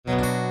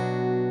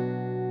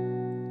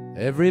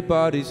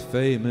Everybody's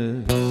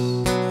famous,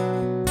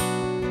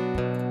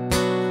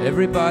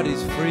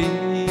 everybody's free,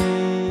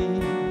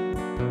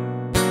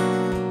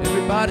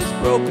 everybody's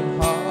broken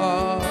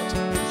heart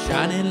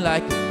shining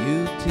like a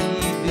new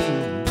TV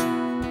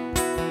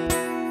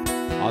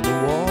on the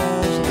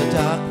walls of the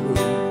dark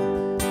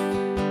room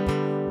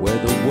where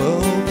the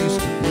world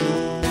used to be.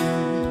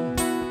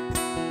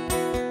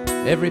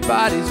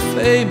 Everybody's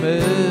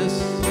famous,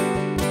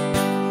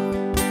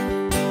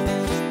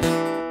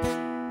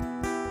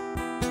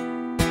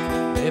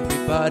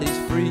 everybody's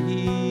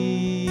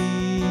free.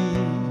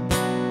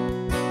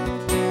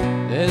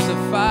 There's a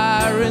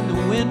fire in the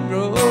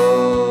windrow,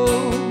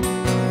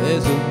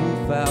 there's a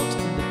wolf out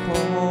in the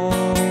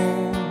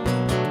cold,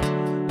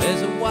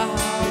 there's a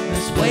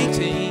wildness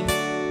waiting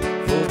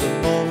for the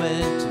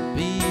moment to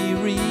be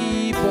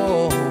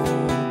reborn,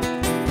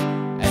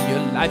 and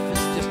your life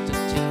is just a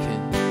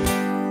ticking,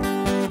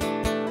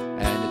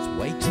 and it's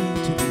waiting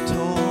to be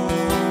torn.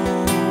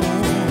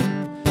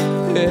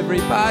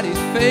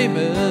 Everybody's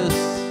famous,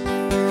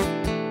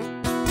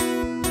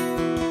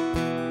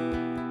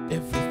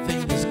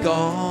 everything is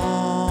gone.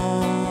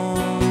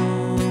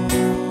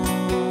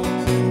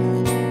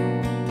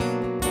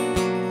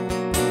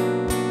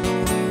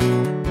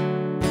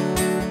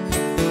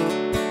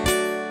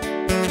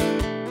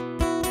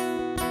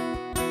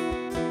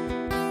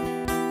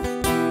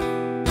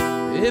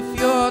 If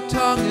your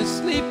tongue is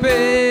sleeping,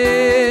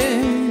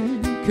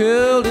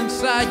 curled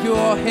inside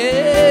your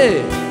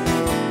head,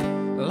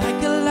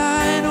 like a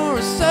lion or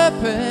a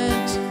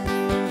serpent,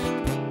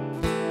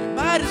 you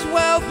might as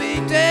well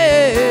be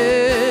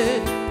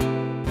dead.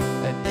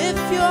 And if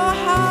your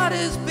heart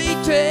is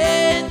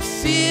beating,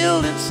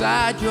 sealed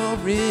inside your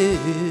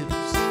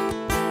ribs,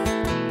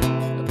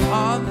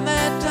 upon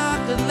that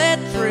dark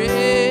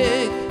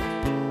electric,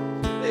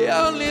 the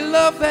only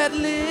love that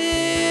lives.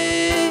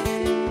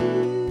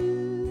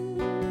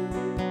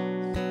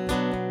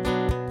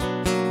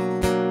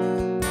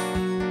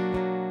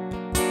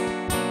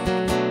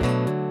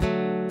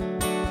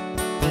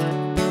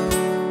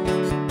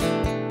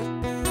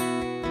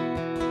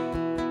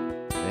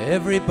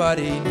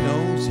 Everybody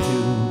knows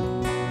you.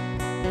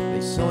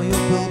 They saw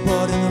your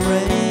billboard in the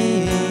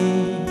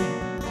rain.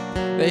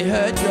 They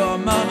heard your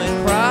mama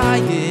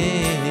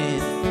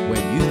crying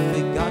when you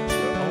forgot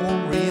your own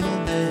real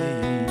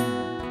name.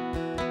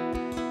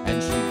 And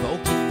she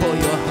voted for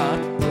your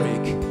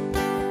heartbreak,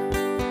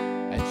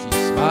 and she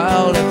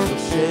smiled at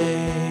your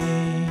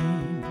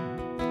shame.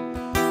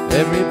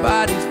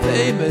 Everybody's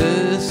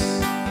famous,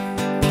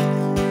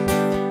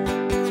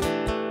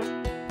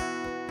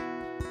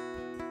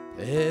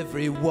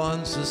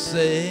 everyone's the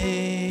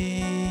same.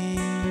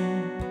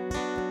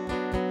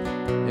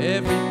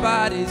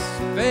 Everybody's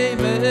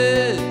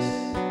famous,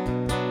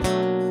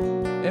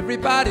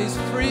 everybody's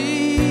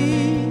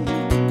free.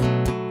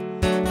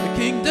 The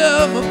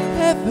kingdom of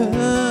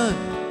heaven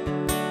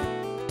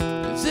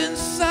is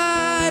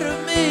inside of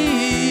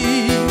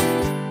me,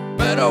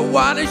 but I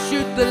wanna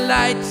shoot the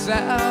lights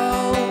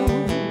out.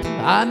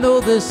 I know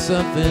there's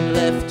something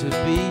left to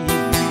be.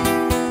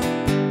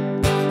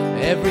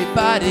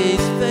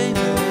 Everybody's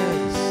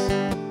famous,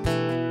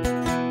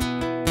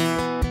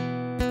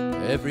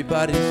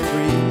 everybody's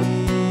free.